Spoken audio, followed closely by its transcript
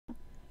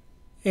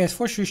Hey, it's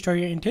ForceRestart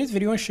here. In today's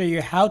video, I'm going to show you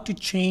how to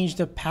change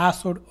the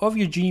password of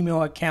your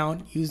Gmail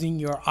account using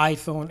your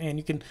iPhone, and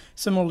you can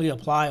similarly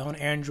apply on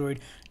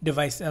Android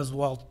device as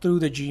well through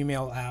the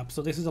Gmail app.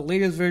 So this is the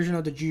latest version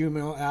of the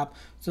Gmail app.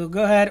 So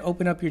go ahead,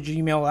 open up your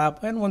Gmail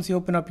app, and once you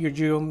open up your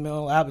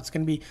Gmail app, it's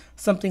going to be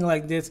something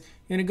like this.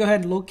 You're going to go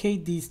ahead and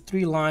locate these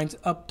three lines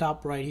up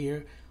top right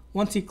here.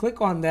 Once you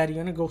click on that,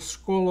 you're going to go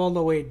scroll all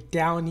the way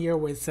down here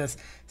where it says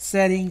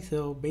settings.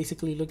 So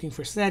basically looking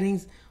for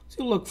settings.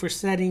 So look for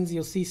settings,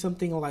 you'll see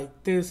something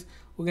like this.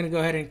 We're going to go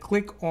ahead and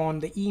click on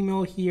the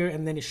email here,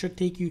 and then it should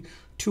take you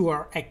to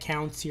our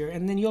accounts here.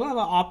 And then you'll have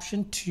an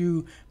option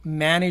to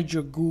manage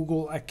your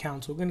Google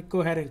account. So we're going to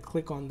go ahead and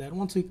click on that.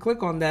 Once we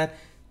click on that,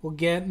 we'll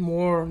get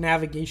more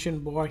navigation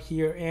bar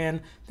here.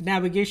 And the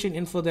navigation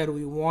info that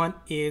we want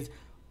is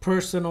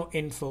personal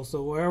info.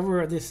 So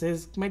wherever this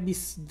is, it might be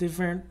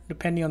different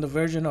depending on the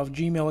version of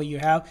Gmail you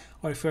have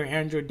or if you're an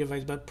Android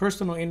device, but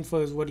personal info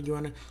is what you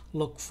want to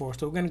look for.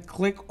 So we're going to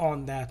click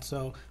on that.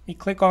 So you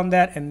click on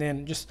that and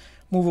then just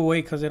move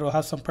away because it'll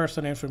have some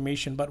personal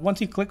information. But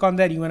once you click on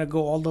that, you want to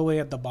go all the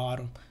way at the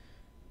bottom.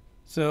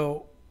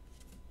 So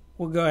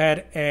we'll go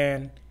ahead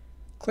and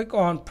click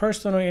on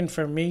personal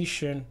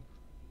information.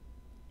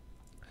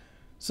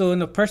 So in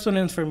the personal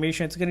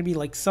information, it's going to be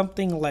like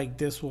something like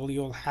this where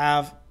you'll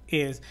have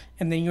is,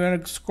 and then you're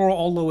going to scroll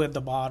all the way at the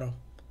bottom.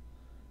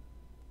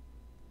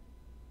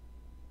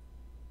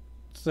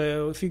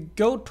 So if you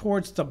go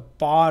towards the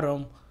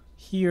bottom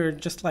here,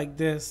 just like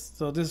this,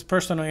 so this is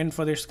personal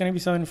info. There's going to be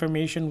some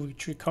information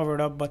which we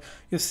covered up, but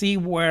you'll see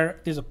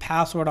where there's a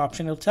password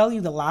option. It'll tell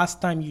you the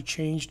last time you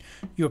changed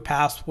your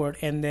password,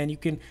 and then you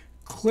can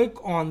click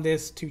on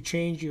this to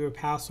change your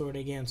password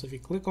again. So if you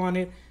click on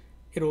it,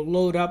 it'll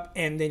load up,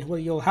 and then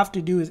what you'll have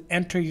to do is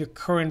enter your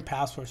current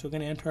password. So we're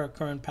going to enter our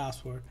current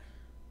password.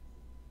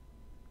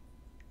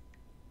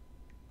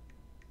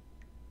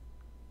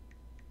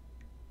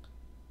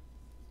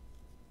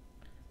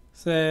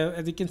 So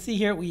as you can see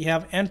here, we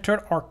have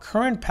entered our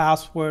current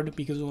password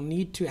because we'll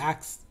need to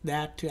access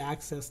that to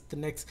access the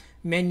next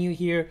menu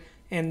here.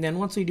 And then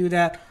once we do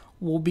that,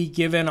 we'll be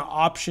given an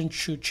option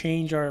to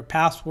change our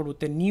password with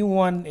the new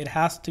one. It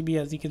has to be,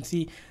 as you can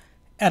see,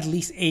 at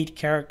least 8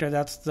 characters.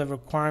 That's the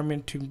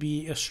requirement to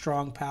be a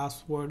strong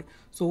password.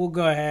 So we'll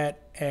go ahead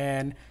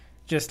and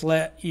just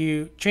let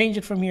you change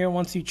it from here.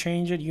 Once you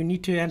change it, you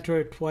need to enter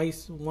it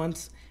twice,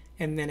 once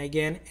and then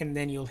again, and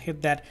then you'll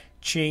hit that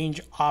change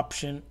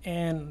option,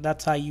 and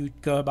that's how you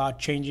go about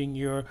changing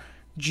your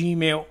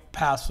Gmail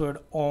password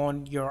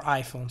on your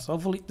iPhone. So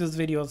hopefully this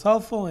video is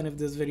helpful, and if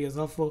this video is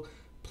helpful,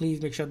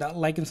 please make sure that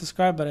like and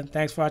subscribe button.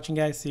 Thanks for watching,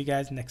 guys. See you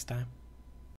guys next time.